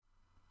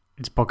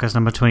It's podcast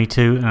number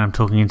 22, and I'm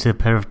talking into a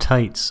pair of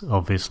tights,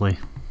 obviously.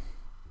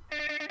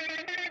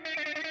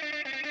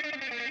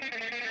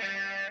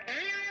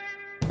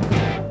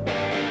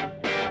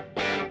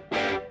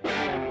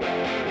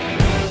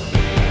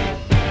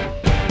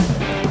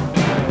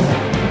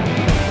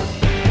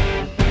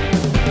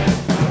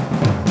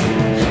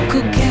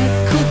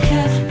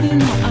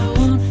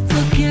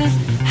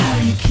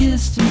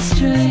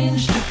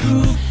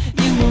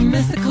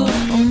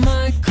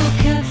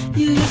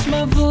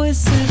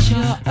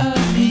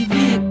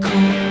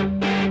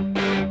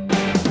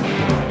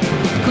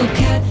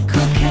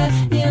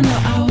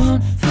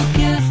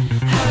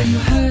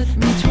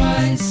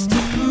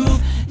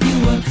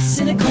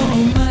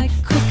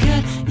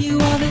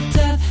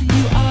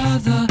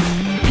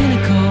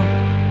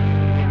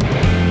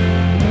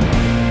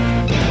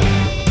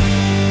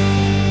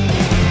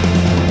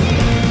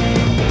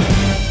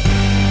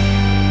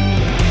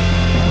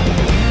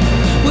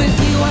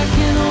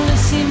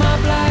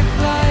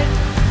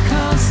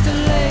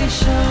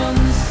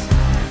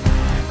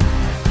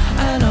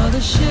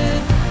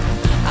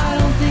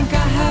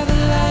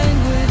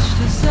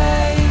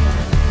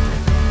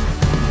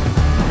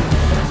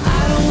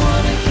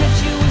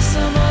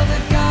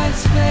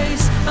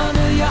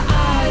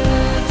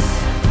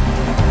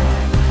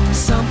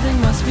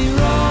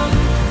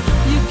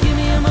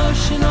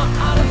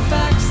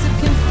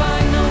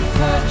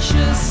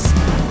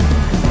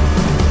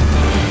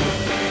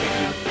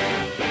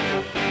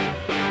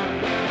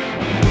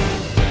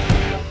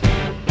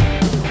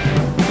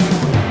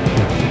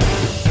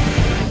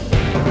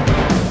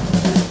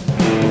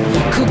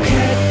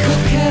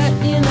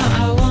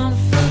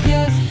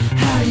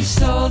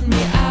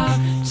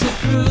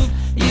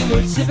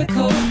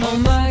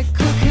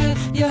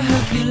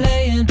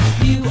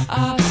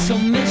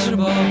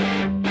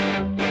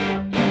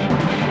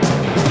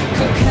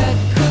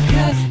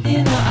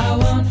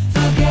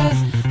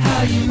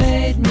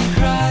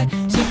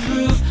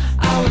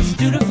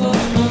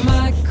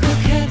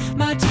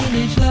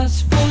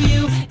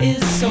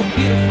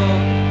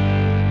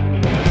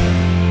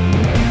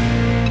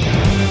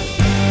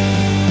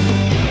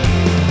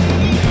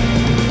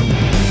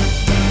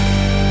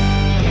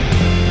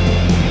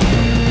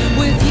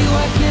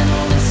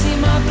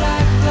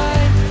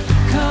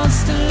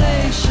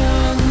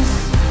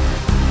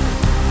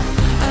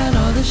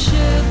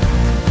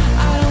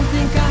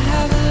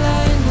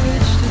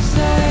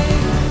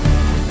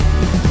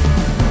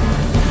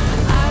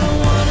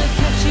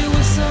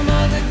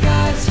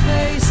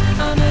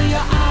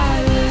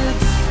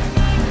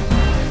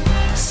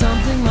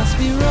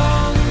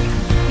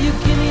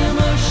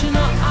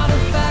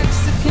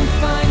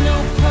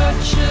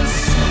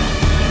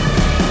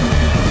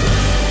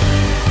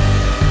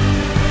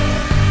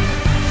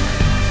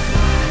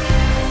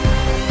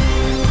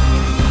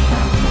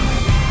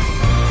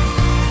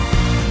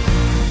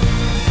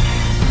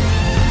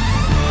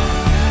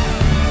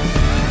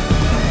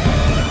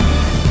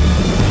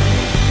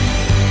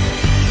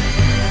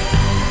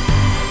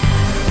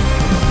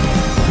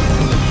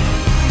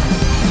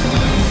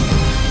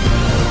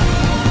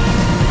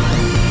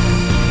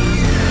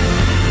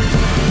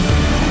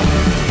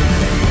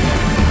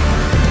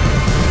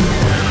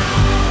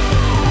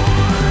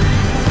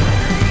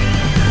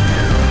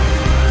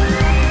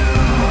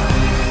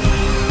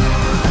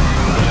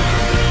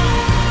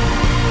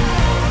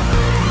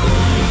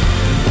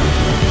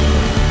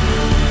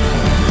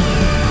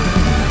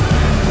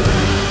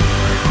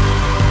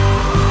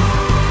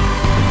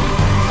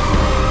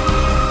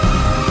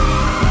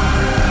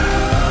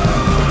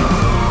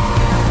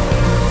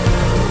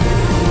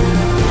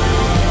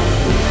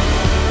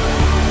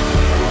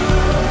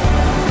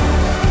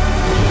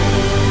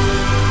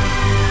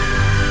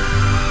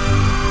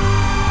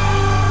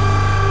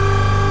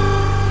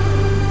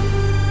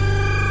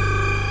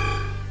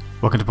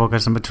 Welcome to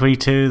podcast number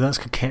 22. That's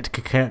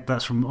Coquette.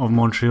 That's from of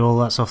Montreal.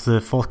 That's off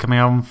the forthcoming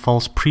album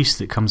False Priest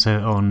that comes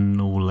out on,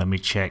 let me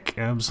check,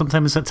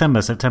 sometime in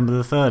September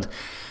the 3rd.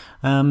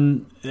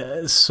 I'm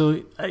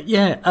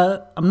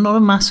not a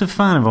massive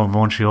fan of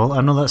Montreal.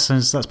 I know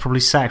that's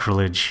probably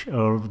sacrilege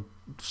or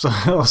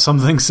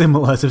something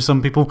similar to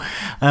some people,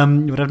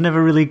 but I've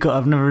never really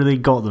got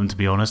them, to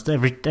be honest.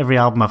 Every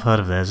album I've heard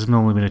of theirs, there's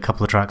normally been a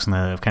couple of tracks on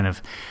there that I've kind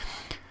of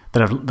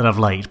that I've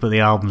liked, but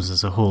the albums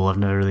as a whole I've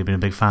never really been a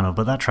big fan of.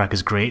 But that track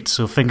is great,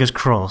 so fingers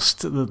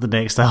crossed that the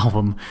next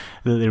album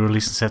that they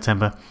release in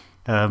September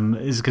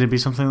is going to be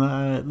something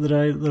that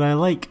I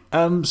like.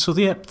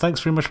 Thanks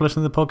very much for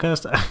listening to the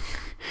podcast.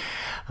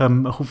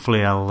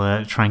 Hopefully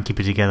I'll try and keep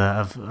it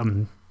together.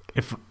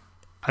 If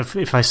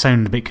I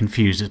sound a bit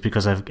confused, it's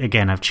because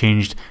I've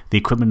changed the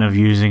equipment I'm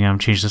using, I've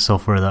changed the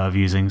software that I'm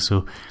using,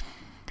 so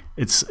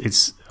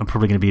I'm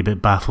probably going to be a bit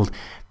baffled.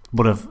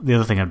 The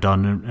other thing I've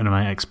done, and I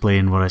might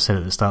explain what I said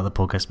at the start of the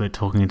podcast about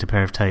talking into a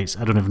pair of tights.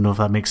 I don't even know if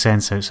that makes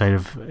sense outside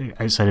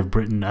of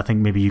Britain. I think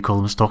maybe you call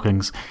them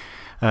stockings.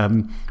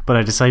 But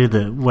I decided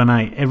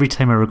that every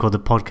time I record the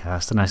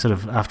podcast, and I sort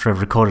of, after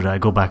I've recorded it, I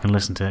go back and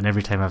listen to it, and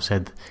every time I've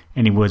said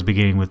any words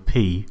beginning with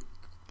P,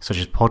 such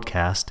as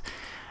podcast,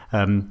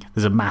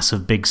 there's a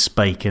massive big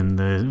spike and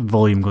the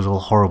volume goes all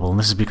horrible. And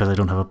this is because I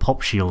don't have a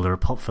pop shield or a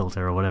pop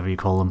filter or whatever you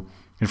call them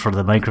in front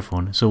of the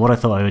microphone. So what I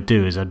thought I would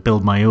do is I'd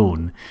build my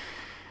own.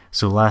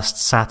 So last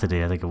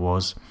Saturday, I think it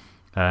was,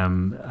 I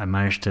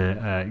managed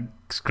to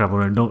scrabble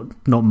around,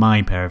 not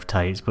my pair of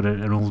tights, but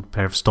an old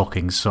pair of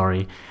stockings,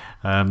 sorry,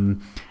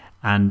 and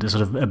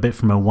sort of a bit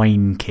from a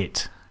wine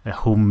kit, a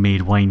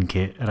homemade wine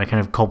kit, and I kind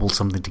of cobbled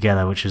something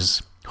together which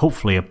is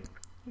hopefully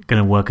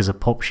going to work as a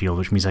pop shield,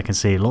 which means I can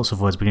say lots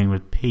of words beginning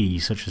with P,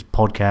 such as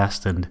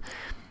podcast and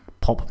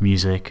pop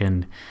music,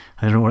 and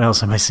I don't know what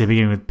else I might say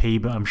beginning with P,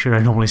 but I'm sure I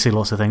normally say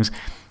lots of things,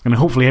 and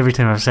hopefully every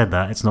time I've said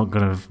that, it's not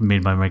going to have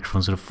made my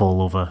microphone sort of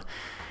fall over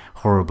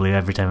horribly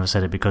every time I've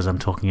said it, because I'm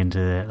talking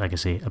into, like I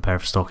say, a pair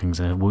of stockings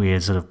and a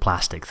weird sort of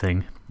plastic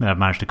thing that I've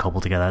managed to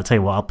cobble together. I'll tell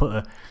you what,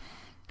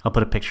 I'll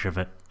put a picture of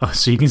it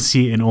so you can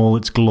see it in all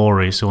its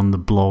glory. So on the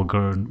blog,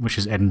 which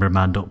is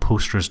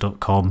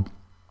edinburghman.posters.com,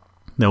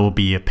 there will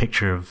be a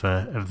picture of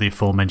the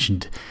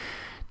aforementioned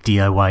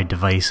DIY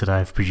device that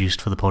I've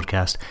produced for the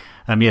podcast.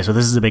 So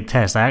this is a big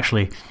test. I've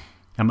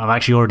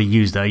actually already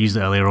used it. I used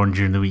it earlier on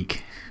during the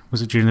week.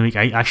 Was it during the week?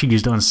 I actually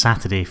used it on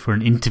Saturday for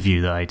an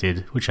interview that I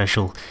did, which I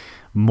shall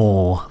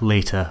more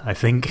later, I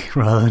think,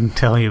 rather than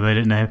tell you about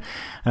it now.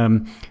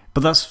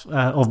 But that's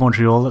of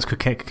Montreal. That's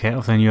Coquette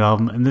off their new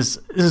album, and this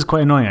is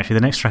quite annoying actually.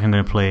 The next track I'm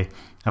going to play,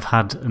 I've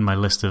had in my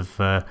list of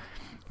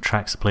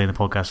tracks to play in the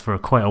podcast for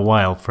quite a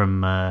while,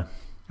 from a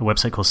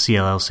website called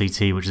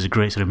CLLCT, which is a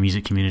great sort of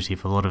music community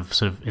for a lot of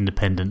sort of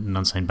independent and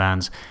unsigned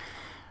bands.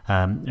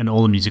 And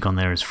all the music on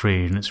there is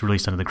free, and it's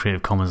released under the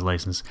Creative Commons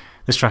license.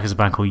 This track is a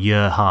band called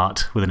Your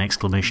Heart with an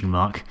exclamation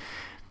mark,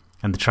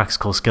 and the track is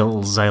called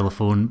Skeletal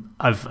Xylophone.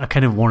 I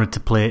kind of wanted to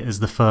play it as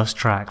the first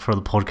track for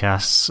the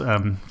podcasts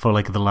for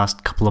like the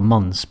last couple of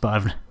months,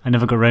 but I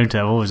never got around to it.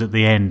 I've always at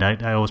the end,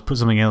 I always put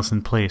something else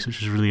in place,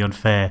 which is really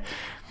unfair.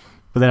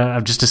 But then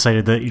I've just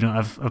decided that,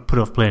 I've put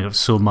off playing it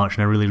so much,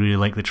 and I really, really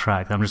like the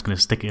track that I'm just going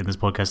to stick it in this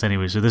podcast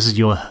anyway. So this is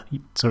Your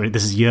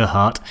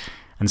Heart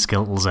and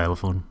Skeletal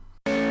Xylophone.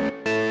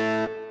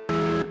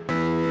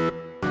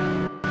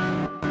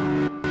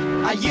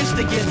 I used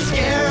to get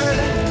scared,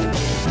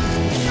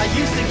 I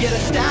used to get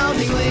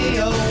astoundingly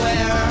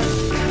aware,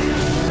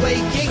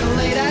 waking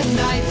late at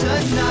night to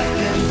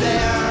nothing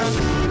there.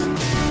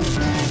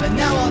 And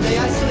now all day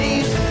I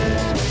sleep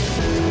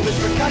with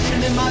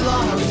percussion in my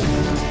lungs.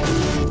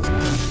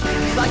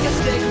 It's like a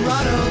stick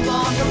run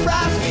along a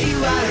raspy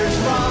ladder's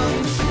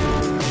rungs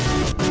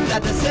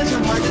that descends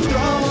from heart to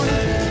throne,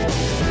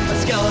 a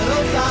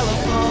skeletal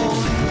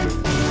xylophone,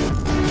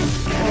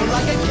 or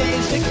like a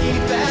cage to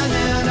keep an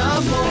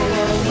animal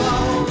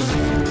alone.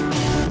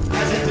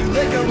 As if through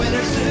liquor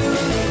winter soothe,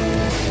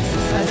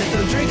 as if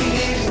through drinking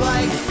age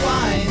like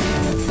wine,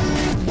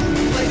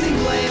 placing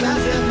blame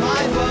as if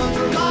my bones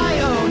were my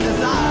own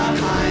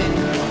design.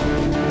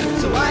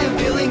 So I am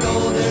feeling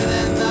older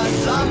than the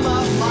sum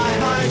of my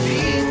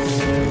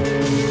heartbeats,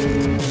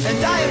 and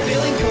I am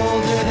feeling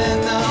colder than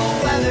the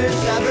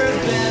weather's ever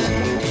been,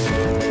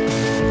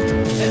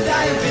 and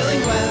I am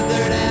feeling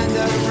weathered and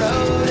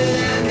eroded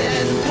and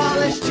then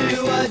polished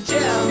to a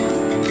gem.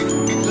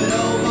 But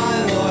oh my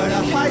lord, a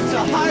heart's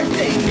a hard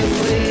thing to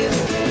please.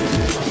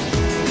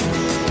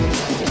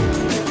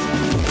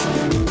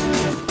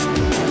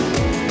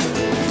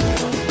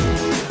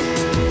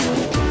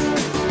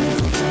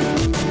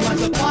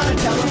 Once upon a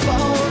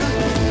telephone,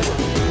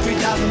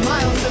 3,000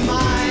 miles to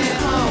my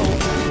home,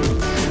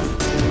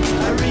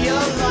 I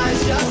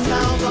realized just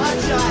how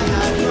much I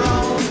had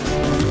grown.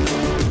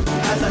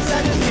 As I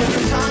said, just give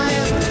her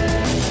time,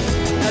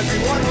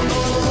 everyone will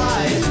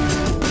normalize.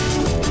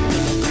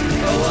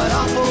 Oh, what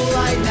awful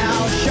light now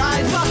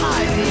shines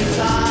behind these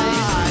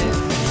eyes.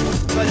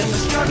 But if the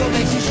struggle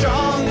makes you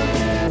strong,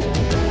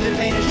 then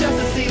pain is just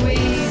a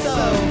seaweed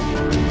sow.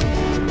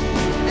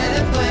 And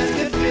if plants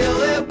could feel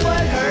it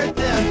would hurt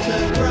them to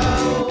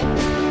grow.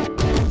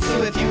 So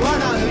if you are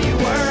not who you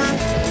were,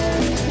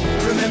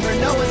 remember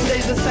no one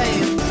stays the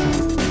same.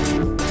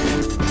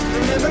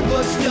 Remember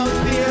books don't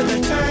fear the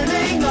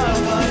turning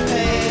of a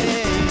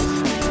page.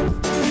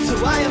 So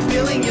I am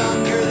feeling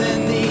younger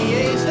than the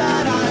age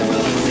that I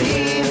will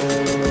see,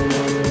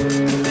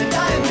 and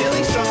I am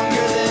feeling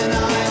stronger than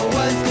I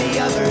was the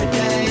other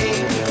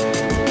day,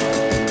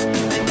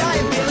 and I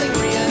am feeling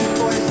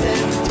reinforced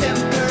and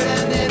tempered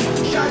and then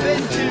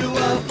sharpened to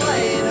a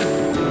blade.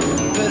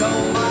 But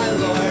oh my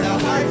lord, a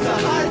heart's a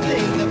hard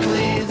thing to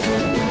please.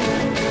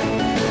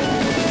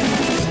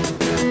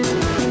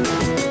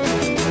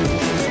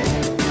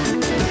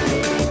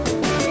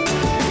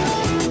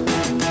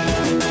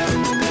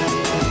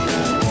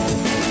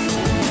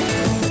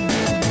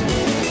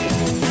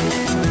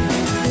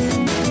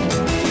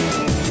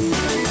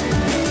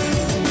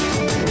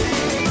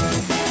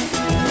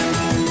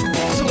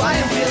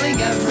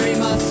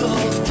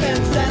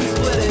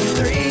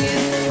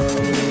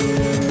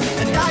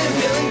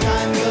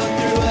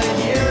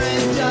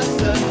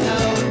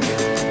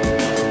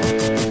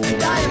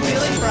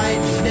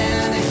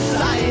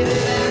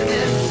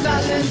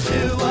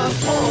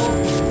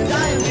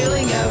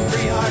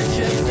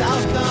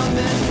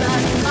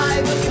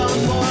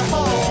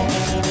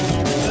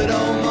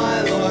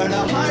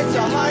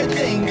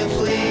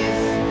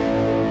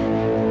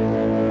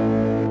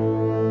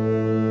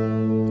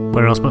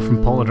 Where else but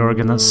from Portland,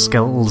 Oregon? That's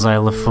Skeletal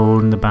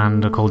Xylophone. The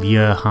band are called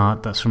Your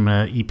Heart. That's from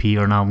an EP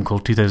or an album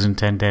called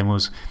 2010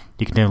 Demos.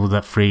 You can download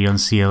that free on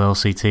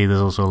CLLCT.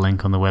 There's also a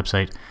link on the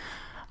website,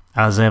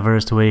 as ever,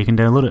 as to where you can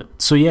download it.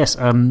 So yes,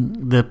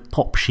 the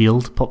pop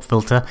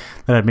filter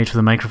that I'd made for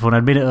the microphone,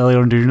 I'd made it earlier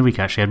on during the week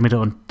actually. I'd made it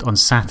on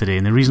Saturday,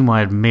 and the reason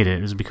why I'd made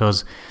it is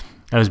because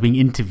I was being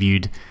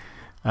interviewed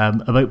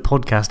about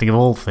podcasting of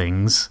all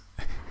things.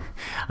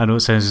 I know it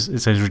sounds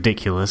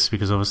ridiculous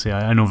because obviously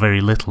I know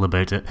very little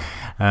about it,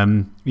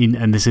 and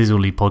this is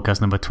only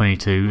podcast number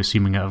 22,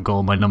 assuming I've got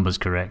all my numbers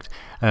correct.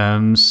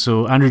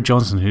 So Andrew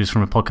Johnson, who's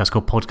from a podcast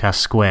called Podcast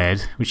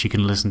Squared, which you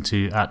can listen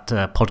to at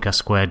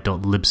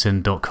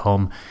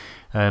podcastsquared.libsyn.com,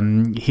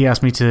 he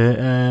asked me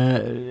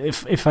to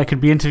if I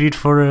could be interviewed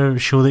for a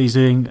show that he's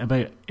doing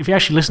about. If you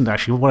actually listened,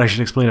 what I should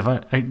explain,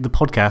 the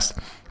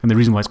podcast, and the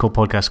reason why it's called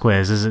Podcast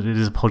Squares is it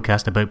is a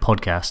podcast about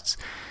podcasts.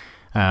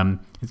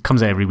 It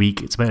comes out every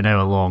week. It's about an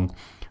hour long,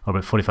 or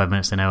about 45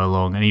 minutes to an hour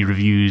long, and he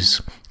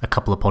reviews a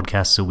couple of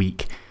podcasts a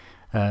week.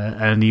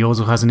 And he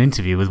also has an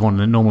interview with one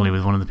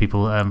of the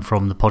people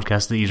from the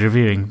podcast that he's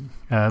reviewing.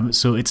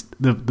 So it's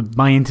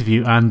my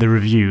interview and the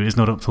review is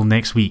not up till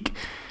next week.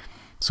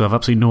 So I've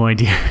absolutely no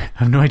idea. I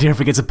have no idea if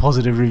it gets a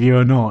positive review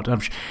or not. I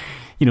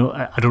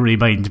don't really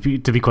mind,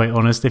 to be quite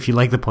honest. If you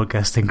like the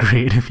podcast, then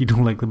great. If you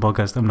don't like the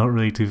podcast, I'm not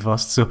really too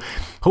fussed. So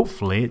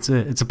hopefully it's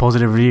a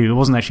positive review. It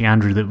wasn't actually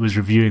Andrew that was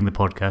reviewing the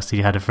podcast.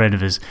 He had a friend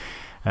of his,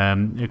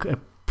 a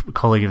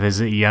colleague of his,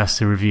 that he asked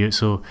to review it.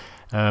 So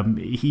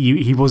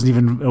he wasn't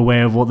even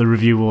aware of what the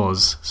review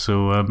was.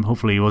 So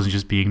hopefully he wasn't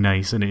just being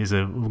nice, and it is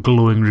a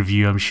glowing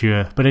review, I'm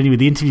sure. But anyway,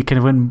 the interview kind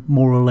of went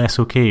more or less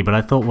okay. But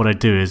I thought what I'd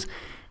do is,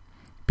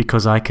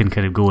 because I can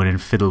kind of go in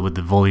and fiddle with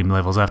the volume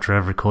levels after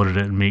I've recorded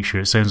it and make sure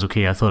it sounds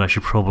okay, I thought I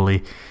should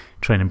probably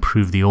try and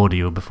improve the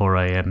audio before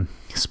I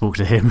spoke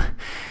to him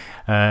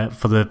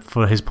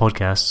for his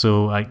podcast.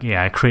 So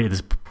I created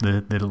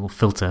the little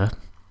filter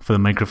for the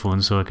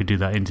microphone so I could do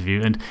that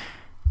interview, and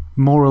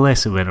more or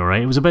less it went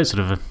alright. It was about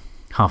sort of a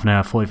half an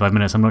hour, 45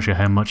 minutes. I'm not sure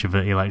how much of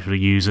it he'll actually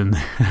use and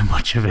how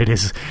much of it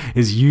is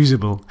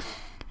usable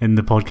in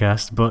the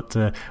podcast, but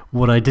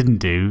what I didn't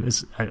do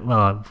is,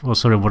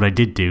 what I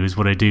did do is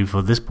what I do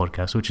for this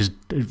podcast, which is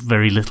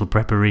very little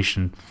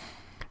preparation.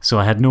 So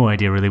I had no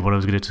idea really what I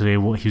was going to say,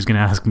 what he was going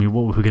to ask me,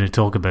 what we were going to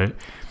talk about.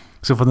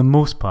 So for the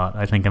most part,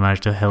 I think I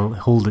managed to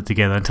hold it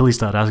together until he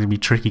started asking me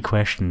tricky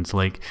questions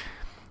like,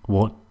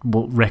 what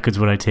records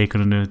would I take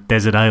on a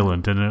desert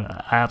island? And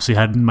I absolutely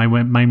had my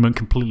mind went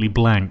completely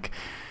blank.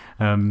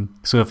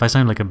 So if I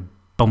sound like a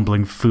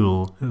bumbling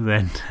fool,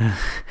 then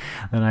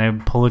I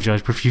apologise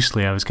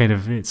profusely. I was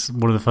it's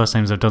one of the first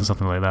times I've done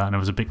something like that, and I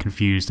was a bit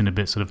confused and a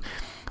bit sort of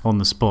on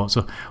the spot.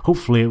 So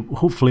hopefully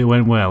it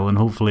went well, and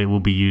hopefully it will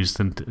be used,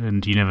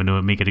 and you never know,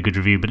 it may get a good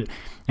review. But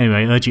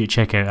anyway, I urge you to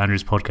check out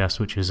Andrew's podcast,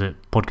 which is at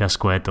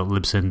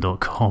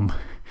podcastsquared.libsyn.com.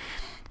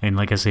 And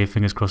like I say,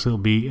 fingers crossed it'll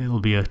be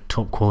a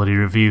top quality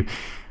review.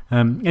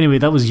 Anyway,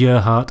 that was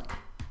Your Heart.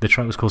 The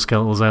track was called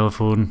Skeletal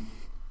Xylophone.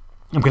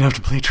 I'm going to have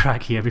to play a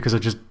track here because I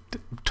just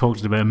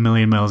talked about a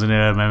million miles an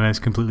hour. My mouth's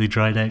completely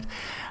dried out.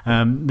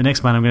 The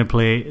next band I'm going to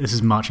play, this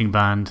is Marching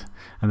Band,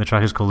 and the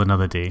track is called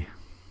Another Day.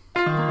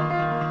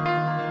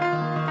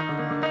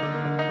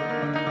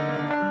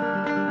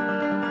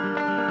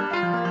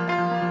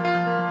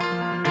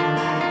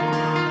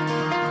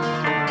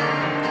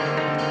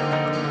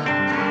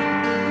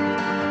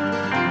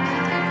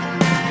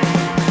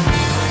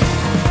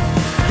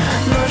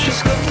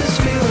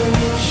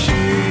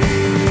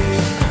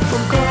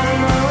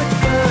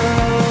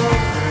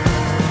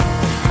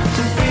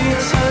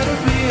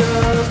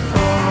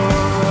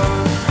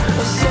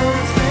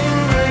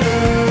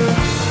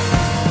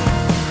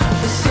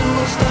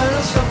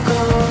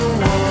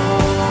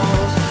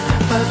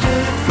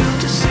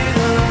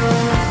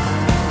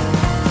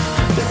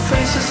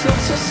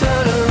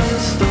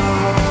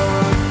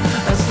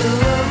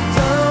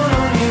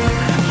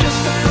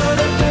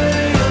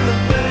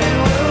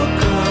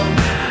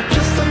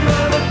 Just another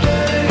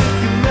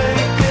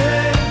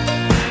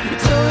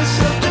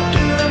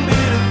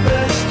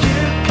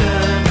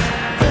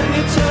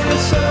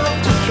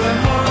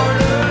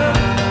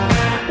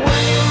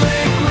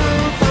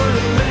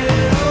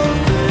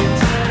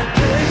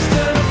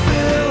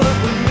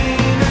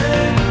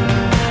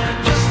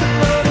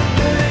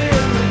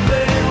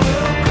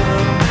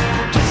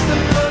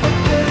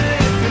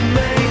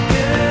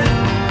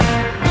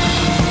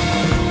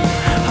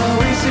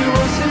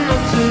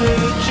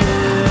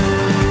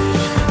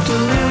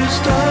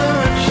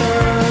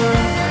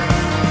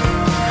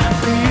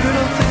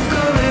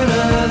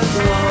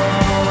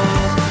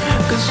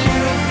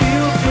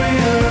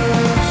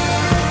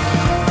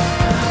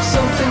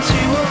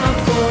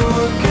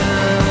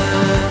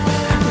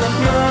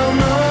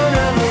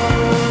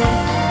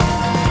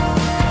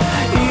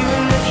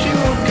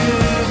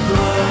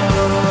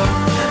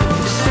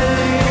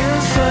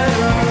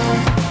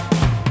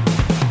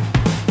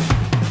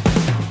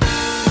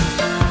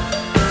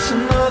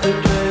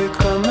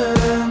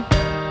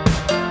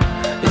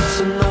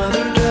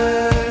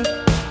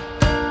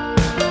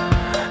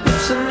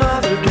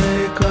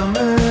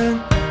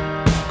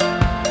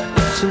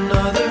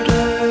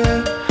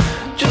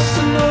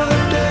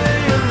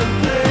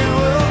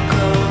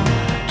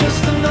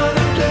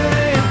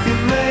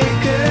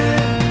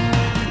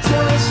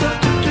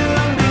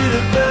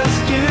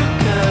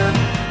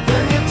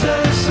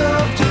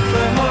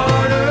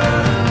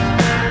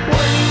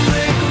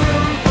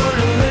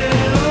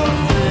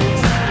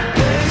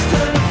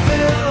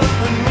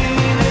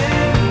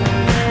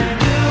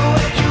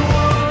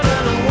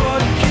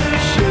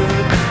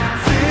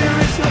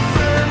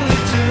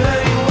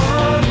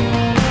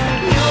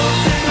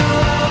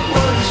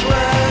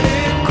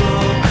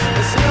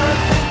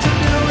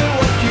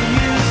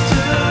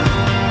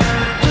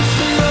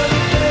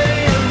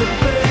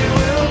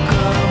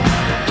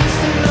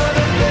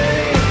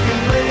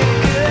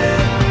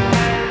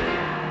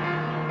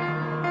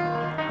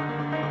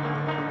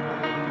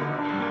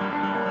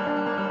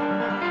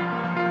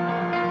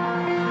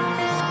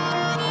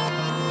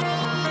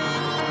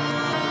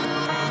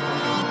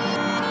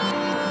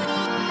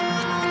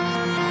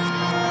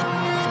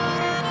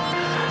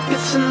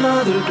It's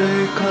another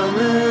day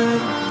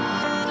coming.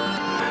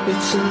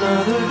 It's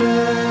another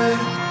day.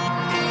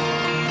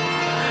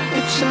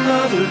 It's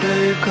another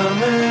day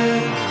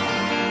coming.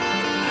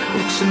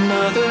 It's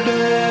another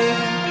day.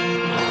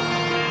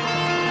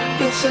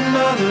 It's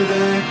another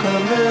day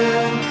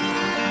coming.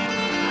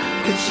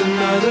 It's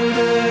another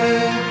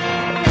day.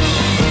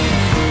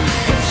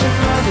 It's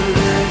another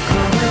day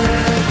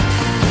coming.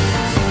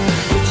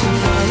 It's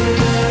another day.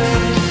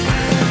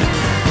 It's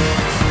another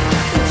day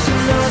coming. It's another day. It's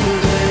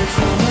another day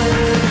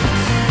coming.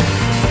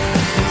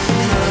 It's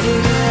another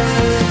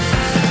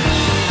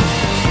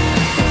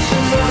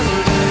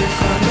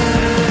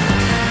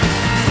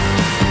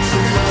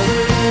day.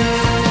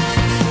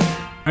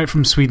 Right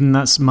from Sweden,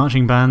 that's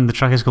Marching Band. The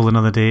track is called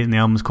Another Day and the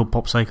album is called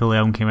Pop Cycle. The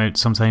album came out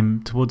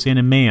sometime towards the end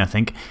of May, I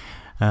think.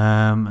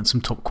 And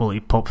some top quality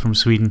pop from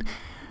Sweden.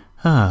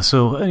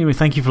 So anyway,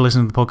 thank you for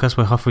listening to the podcast.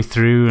 We're halfway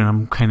through and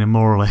I'm kind of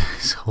more or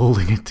less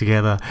holding it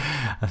together.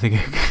 I think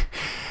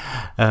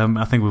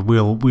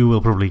we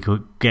will probably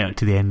get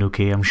to the end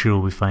okay. I'm sure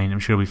we'll be fine.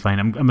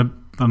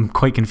 I'm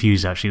quite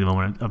confused actually at the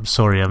moment. I'm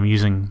sorry, I'm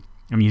using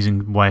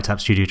Wiretap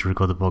Studio to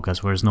record the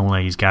podcast, whereas normally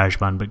I use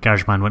GarageBand, but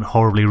GarageBand went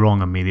horribly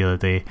wrong on me the other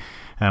day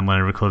when I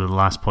recorded the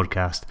last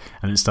podcast,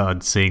 and it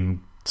started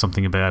saying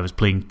something about I was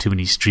playing too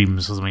many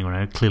streams or something when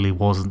I clearly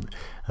wasn't,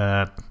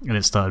 and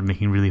it started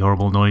making really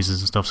horrible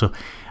noises and stuff. So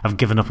I've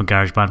given up on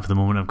GarageBand for the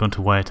moment. I've gone to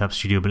Wiretap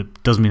Studio, but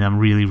it does mean I'm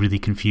really, really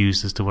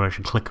confused as to what I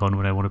should click on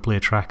when I want to play a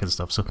track and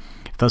stuff. So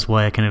if that's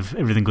why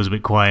everything goes a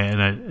bit quiet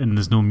and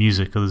there's no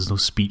music or there's no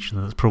speech,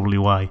 then that's probably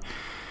why.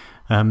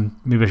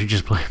 Maybe I should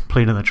just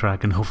play another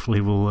track and hopefully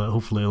it'll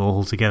all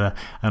hold together.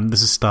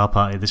 This is Star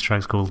Party. This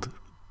track's called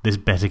This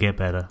Better Get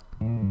Better.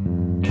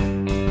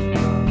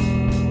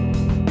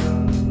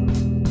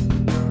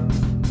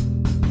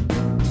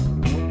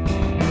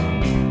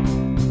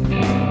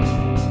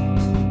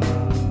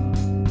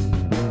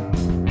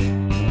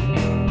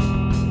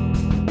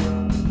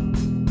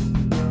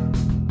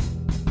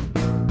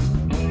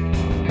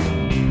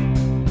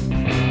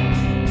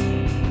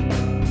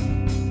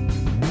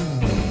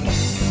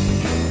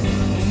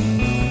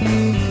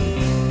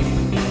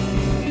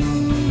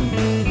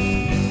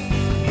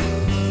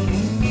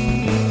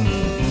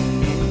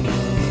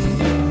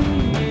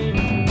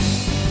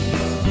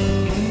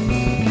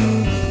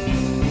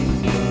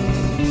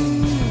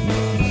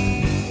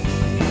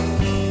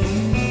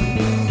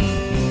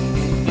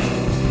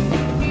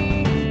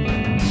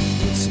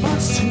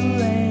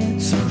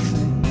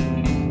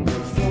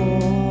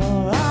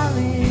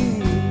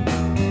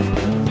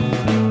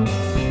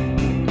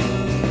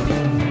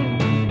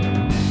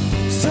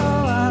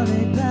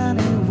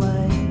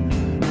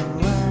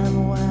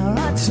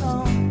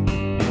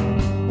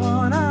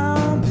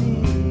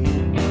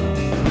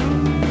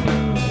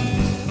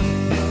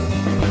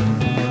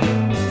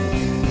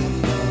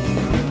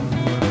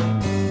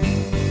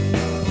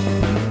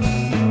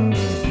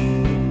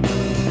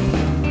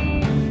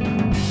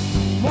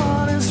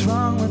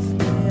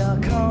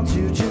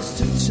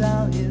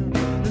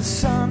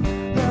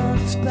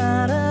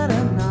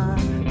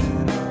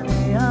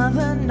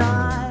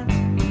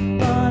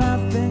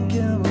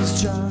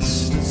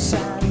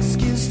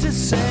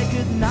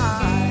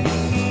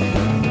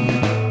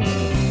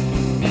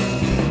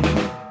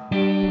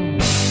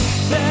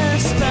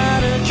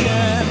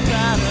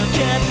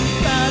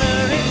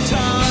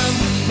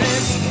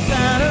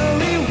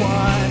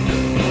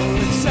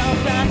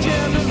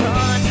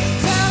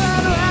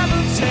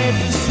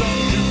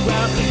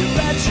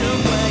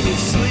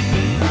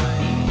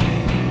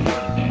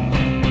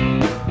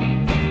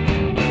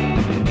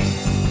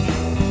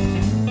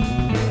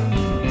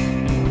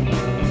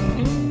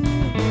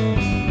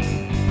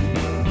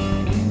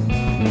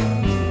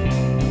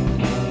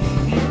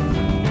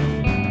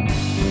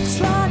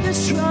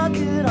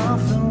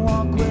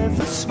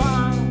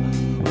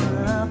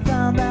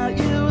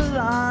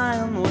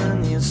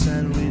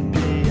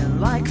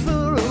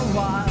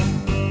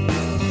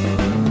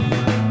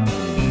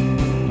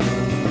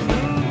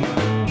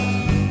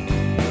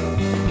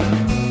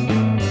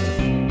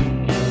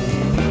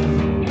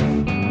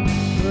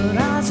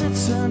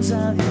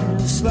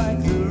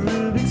 Better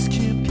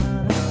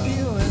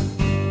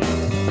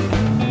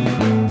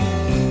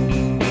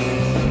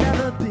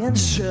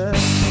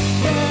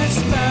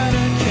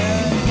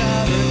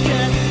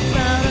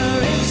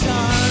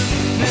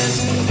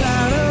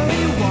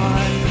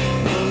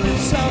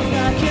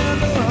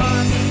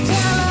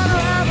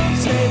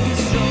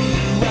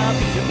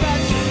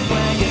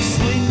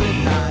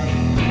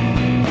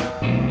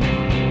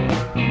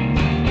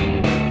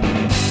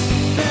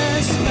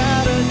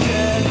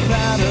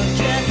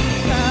get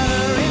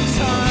better in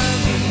time.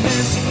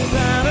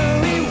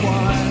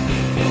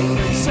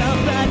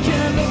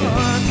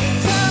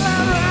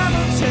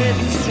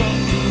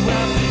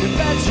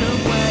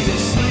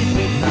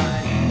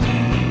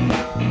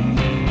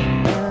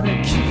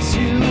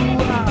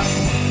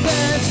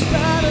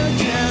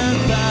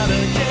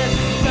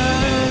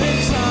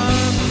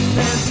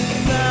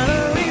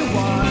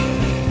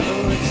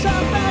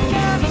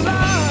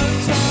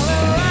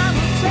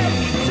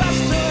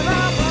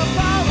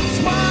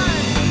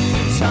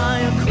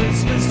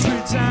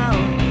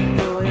 town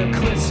for your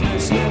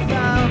Christmas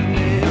without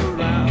me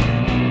around.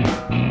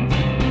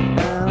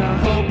 And I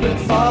hope it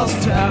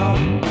falls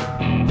down.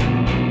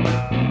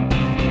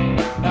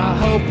 I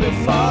hope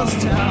it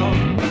falls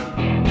down.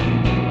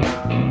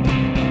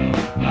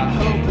 I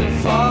hope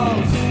it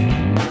falls.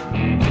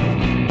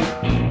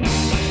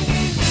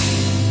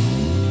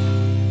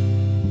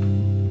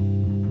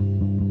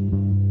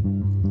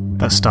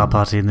 That's Star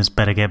Party and This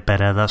Better Get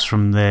Better. That's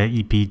from their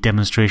EP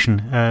Demonstration,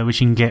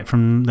 which you can get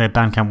from their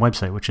Bandcamp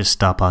website, which is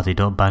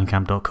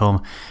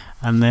starparty.bandcamp.com.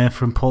 And they're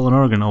from Portland,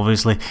 Oregon,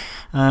 obviously.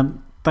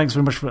 Thanks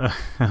very much for...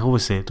 I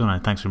always say it, don't I?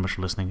 Thanks very much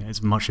for listening.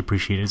 It's much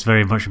appreciated. It's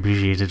very much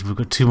appreciated. We've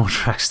got 2 more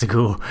tracks to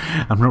go.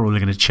 I'm not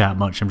really going to chat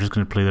much. I'm just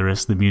going to play the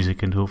rest of the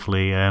music, and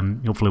hopefully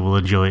we'll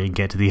enjoy it and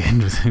get to the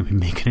end without me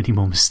making any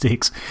more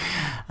mistakes.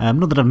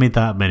 Not that I've made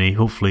that many.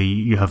 Hopefully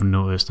you haven't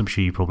noticed. I'm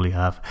sure you probably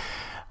have.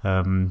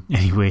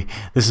 Anyway,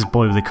 this is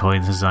Boy with a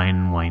Coin. This is Iron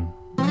and Wine.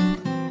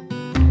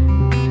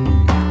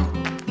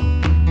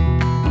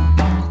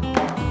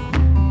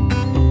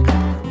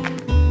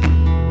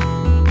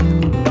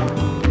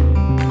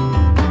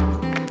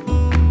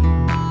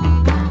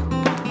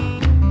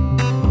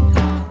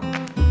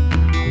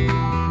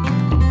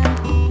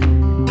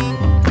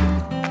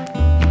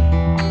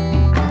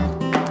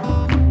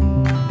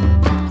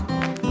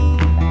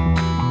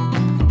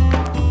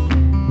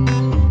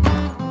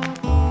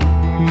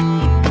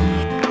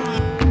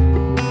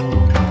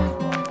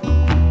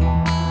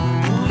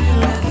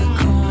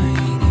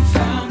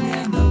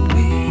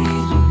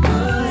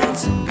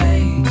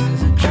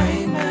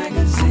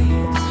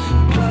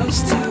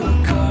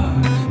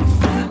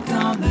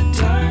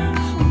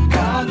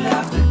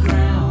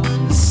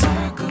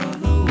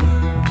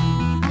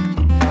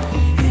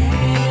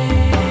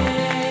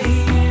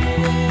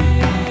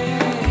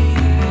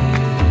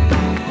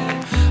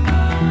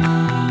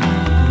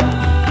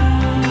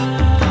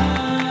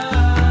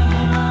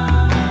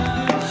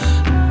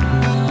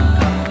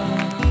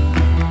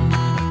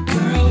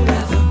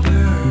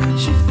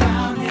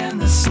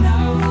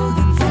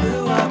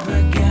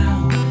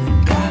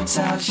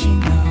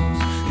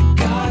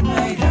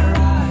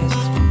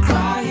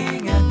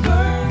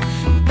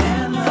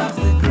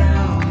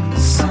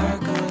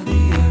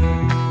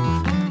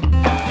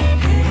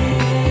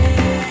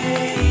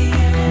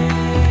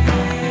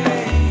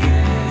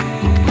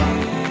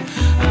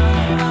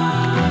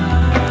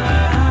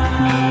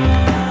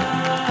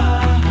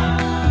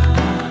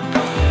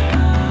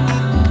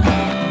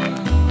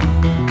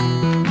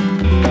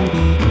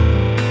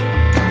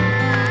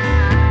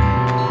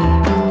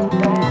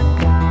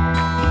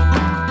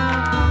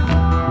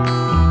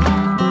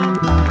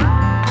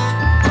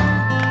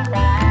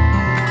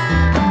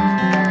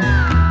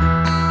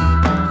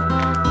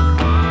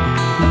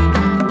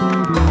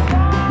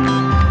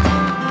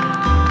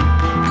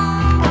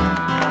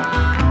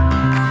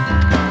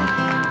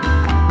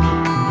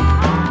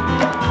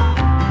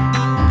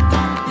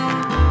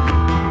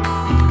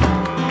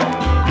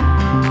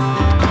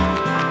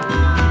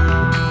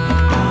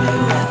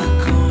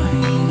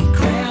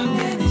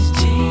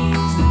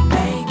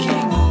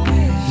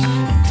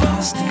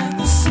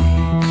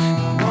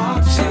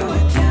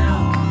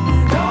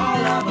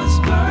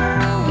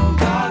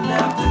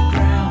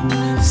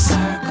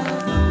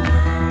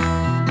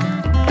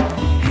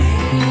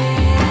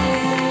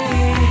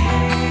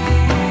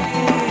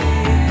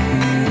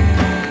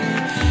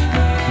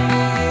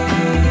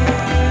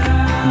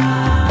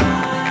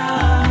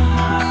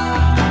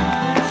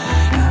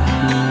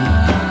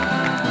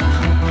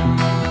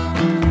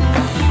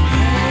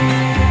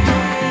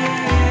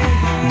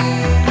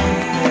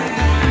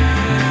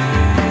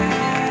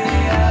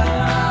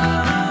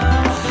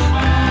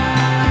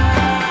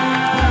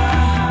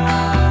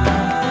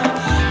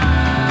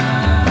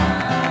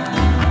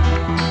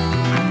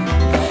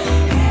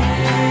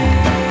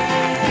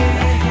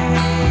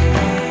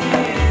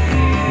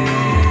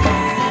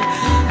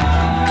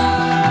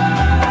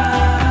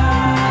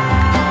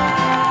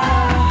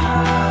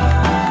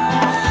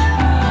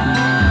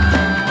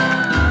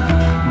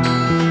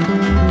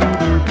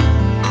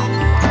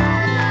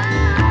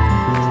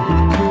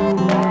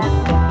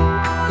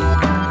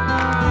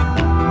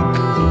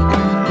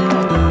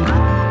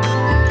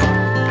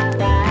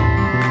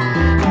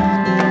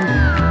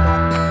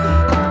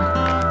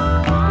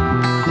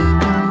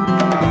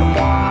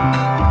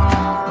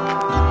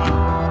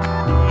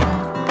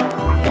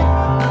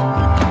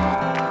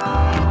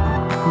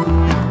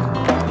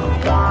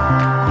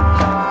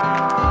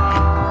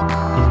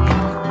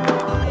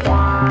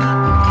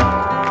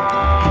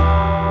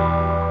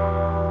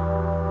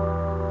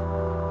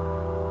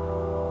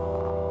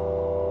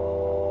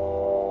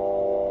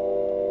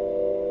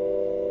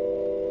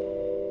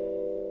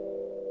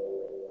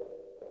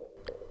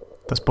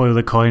 That's Boy with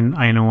a Coin,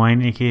 Iron and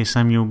Wine, aka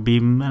Samuel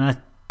Beam, and I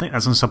think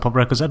that's on Sub Pop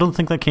Records. I don't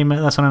think that came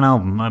out. That's on an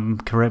album.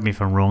 Correct me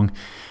if I'm wrong.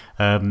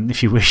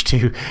 If you wish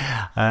to.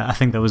 I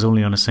think that was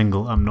only on a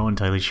single. I'm not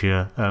entirely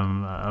sure.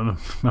 I'm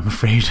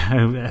afraid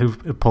how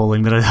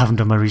appalling that I haven't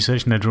done my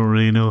research and I don't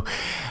really know.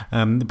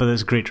 But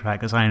that's a great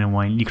track. That's Iron and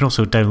Wine. You can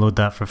also download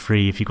that for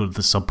free if you go to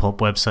the Sub Pop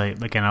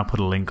website. Again, I'll put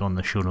a link on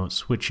the show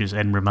notes, which is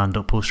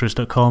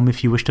edinburghman.posters.com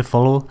if you wish to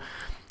follow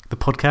the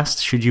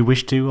podcast, should you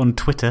wish to. On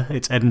Twitter,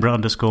 it's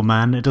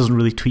Edinburgh_man. It doesn't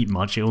really tweet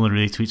much. It only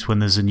really tweets when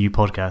there's a new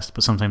podcast,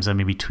 but sometimes I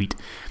maybe tweet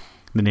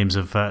the names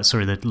of,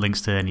 the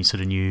links to any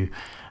sort of new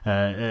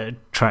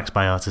tracks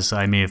by artists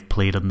I may have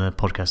played on the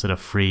podcast that are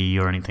free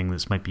or anything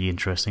that might be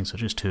interesting,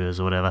 such as tours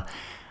or whatever.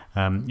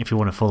 If you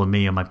want to follow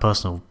me on my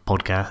personal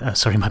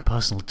my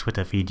personal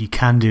Twitter feed, you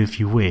can do if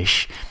you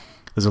wish.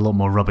 There's a lot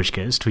more rubbish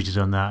gets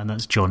tweeted on that, and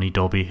that's Johnny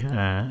Dobby,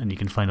 and you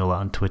can find all that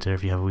on Twitter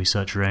if you have a wee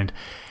search around.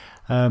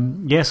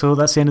 So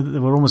that's the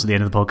end we're almost at the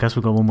end of the podcast.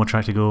 We've got one more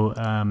track to go,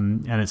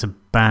 and it's a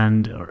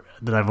band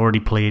that I've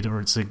already played, or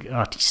it's an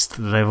artist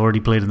that I've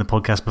already played in the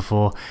podcast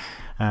before,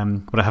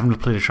 but I haven't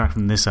played a track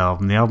from this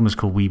album. The album is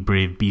called We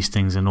Brave Bee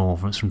Stings and All.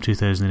 It's from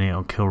 2008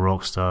 on Kill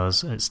Rock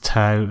Stars. It's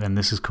Tau, and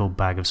this is called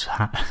Bag of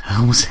I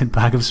almost said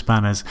Bag of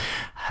Spanners.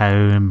 How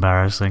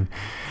embarrassing.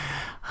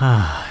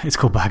 It's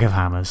called Bag of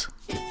Hammers.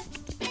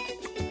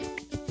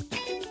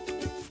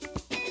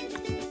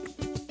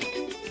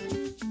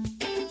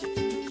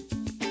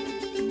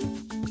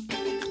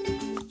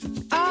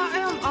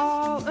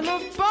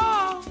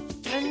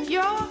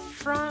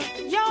 Front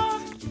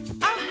yard,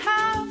 I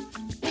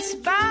have this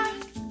bag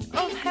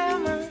of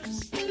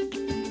hammers,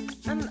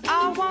 and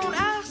I won't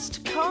ask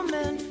to come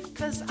in,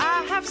 'cause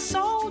I have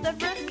sold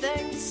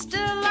everything.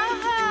 Still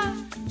I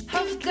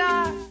have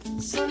got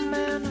some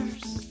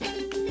manners,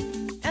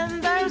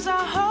 and there's a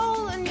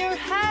hole in your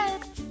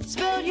head.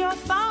 Spilled your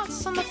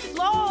thoughts on the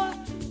floor.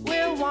 We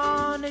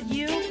wanted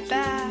you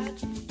bad,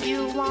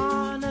 you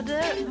wanted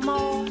it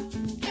more.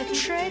 The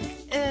trick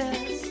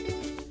is,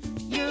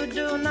 you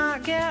do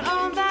not get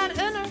on that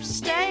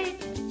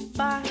interstate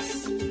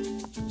bus.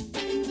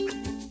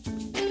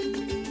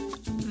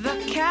 The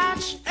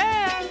catch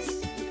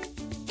is,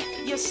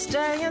 you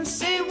stay and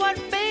see what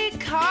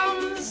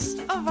becomes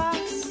of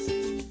us.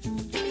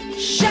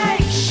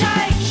 Shake,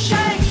 shake,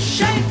 shake,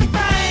 shake the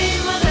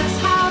frame of this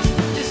house.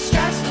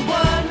 Distress the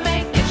wood,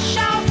 make it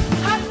shout.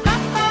 Ha, ha,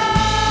 ha,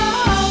 ha,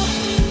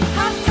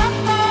 ha,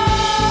 ha.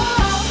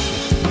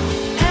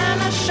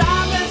 And as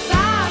sharp as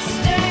I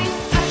sting,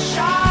 as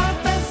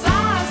sharp as I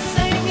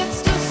sing, it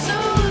still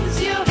soothes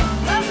you,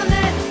 doesn't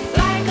it?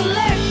 Like a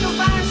lick of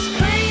ice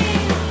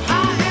cream. I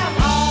am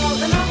all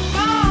in a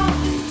ball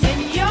in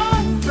your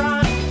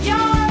front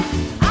yard.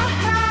 I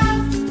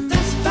have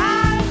this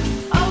bag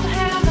of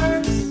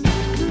hammers,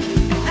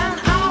 and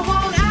I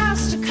won't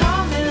ask to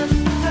come in,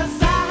 'cause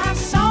I have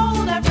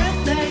sold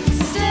everything.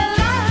 Still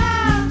I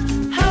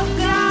have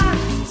got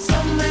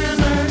some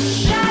manners.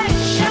 Shake,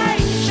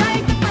 shake,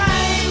 shake the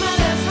frame of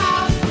this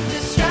house.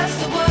 Distress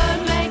the wood,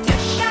 make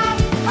it shout.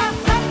 Ha,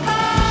 ha, ha,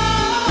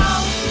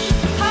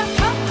 ha,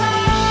 ha, ha.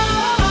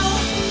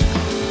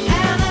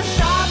 And as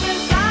sharp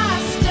as I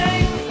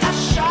sting, as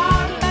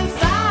sharp as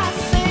I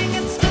sing,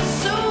 it still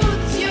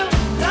soothes you,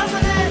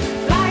 doesn't it?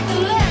 Like a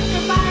lick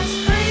of ice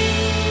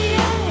cream.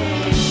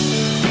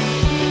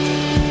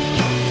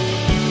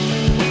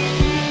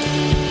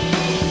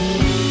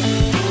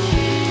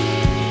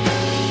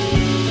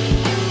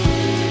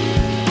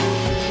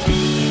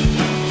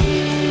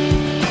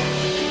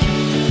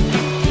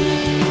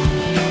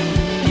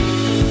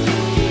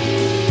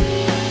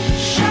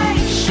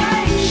 Shake,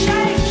 shake,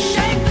 shake,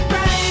 shake the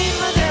frame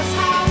of this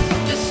house.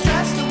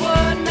 Distress the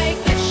wood,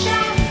 make it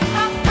shout.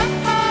 Ha, ha,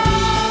 ha,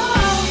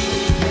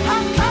 ha,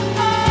 ha,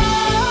 ha.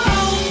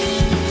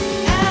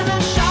 And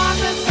as sharp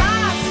as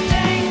I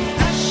sting,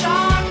 as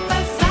sharp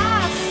as I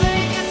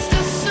sing, it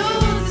still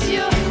soothes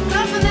you,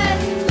 doesn't it?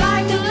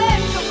 Like a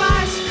lick of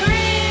ice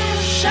cream.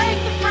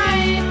 Shake the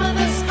frame of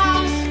this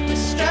house.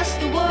 Distress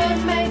the wood,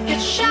 make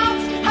it shout.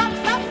 Ha,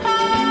 ha, ha,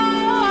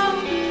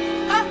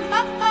 ha,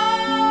 ha, ha.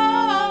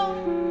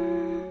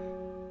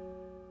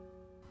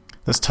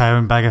 That's Tau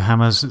and Bag of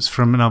Hammers. It's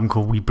from an album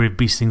called We Brave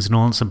Bee Stings and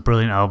All. It's a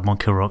brilliant album on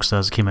Kill Rock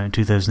Stars. It came out in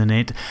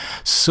 2008.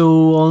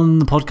 So on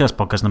the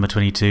podcast number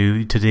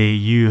 22, today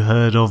you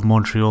heard of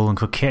Montreal and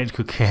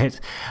Coquette.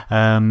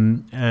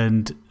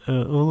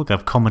 Oh look,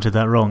 I've commented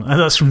that wrong.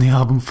 That's from the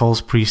album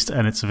False Priest,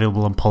 and it's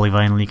available on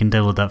Polyvinyl. You can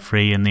download that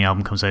free, and the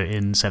album comes out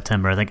in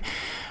September, I think.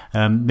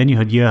 Then you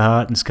had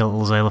Earhart and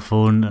Skeletal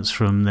Xylophone. That's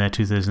from their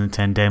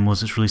 2010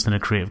 demos. It's released under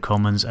Creative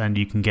Commons, and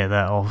you can get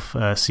that off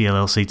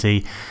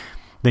CLLCT.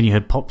 Then you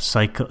had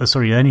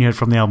then you heard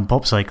from the album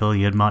Pop Cycle,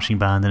 you had Marching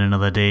Band in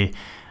Another Day,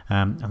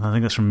 and I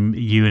think that's from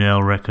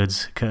UNL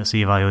Records,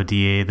 courtesy of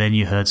IODA. Then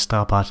you heard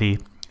Star Party,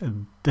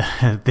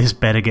 This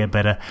Better Get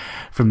Better,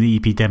 from the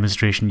EP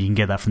Demonstration. You can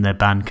get that from their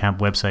Bandcamp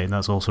website, and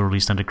that's also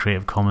released under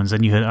Creative Commons.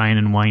 Then you heard Iron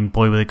and Wine,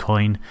 Boy with a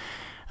Coin.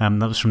 That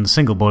was from the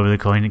single Boy with a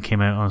Coin. It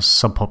came out on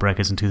Sub Pop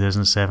Records in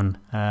 2007,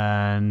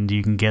 and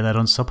you can get that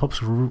on Sub Pop's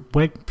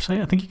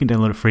website. I think you can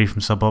download it free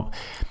from Sub Pop.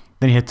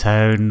 Then you had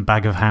Town,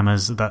 Bag of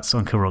Hammers, that's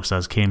on Kill Rock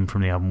Stars, came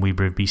from the album We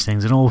Brave Bee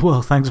Stings. And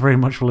well, thanks very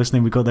much for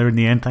listening. We got there in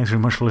the end. Thanks very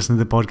much for listening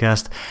to the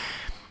podcast.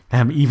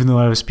 Even though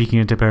I was speaking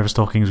into a pair of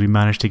stockings, we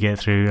managed to get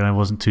through and I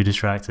wasn't too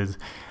distracted.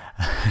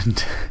 And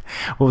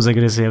what was I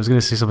going to say? I was going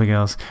to say something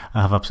else.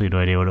 I have absolutely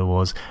no idea what it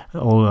was.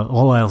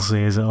 All I'll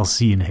say is I'll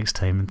see you next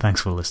time, and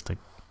thanks for listening.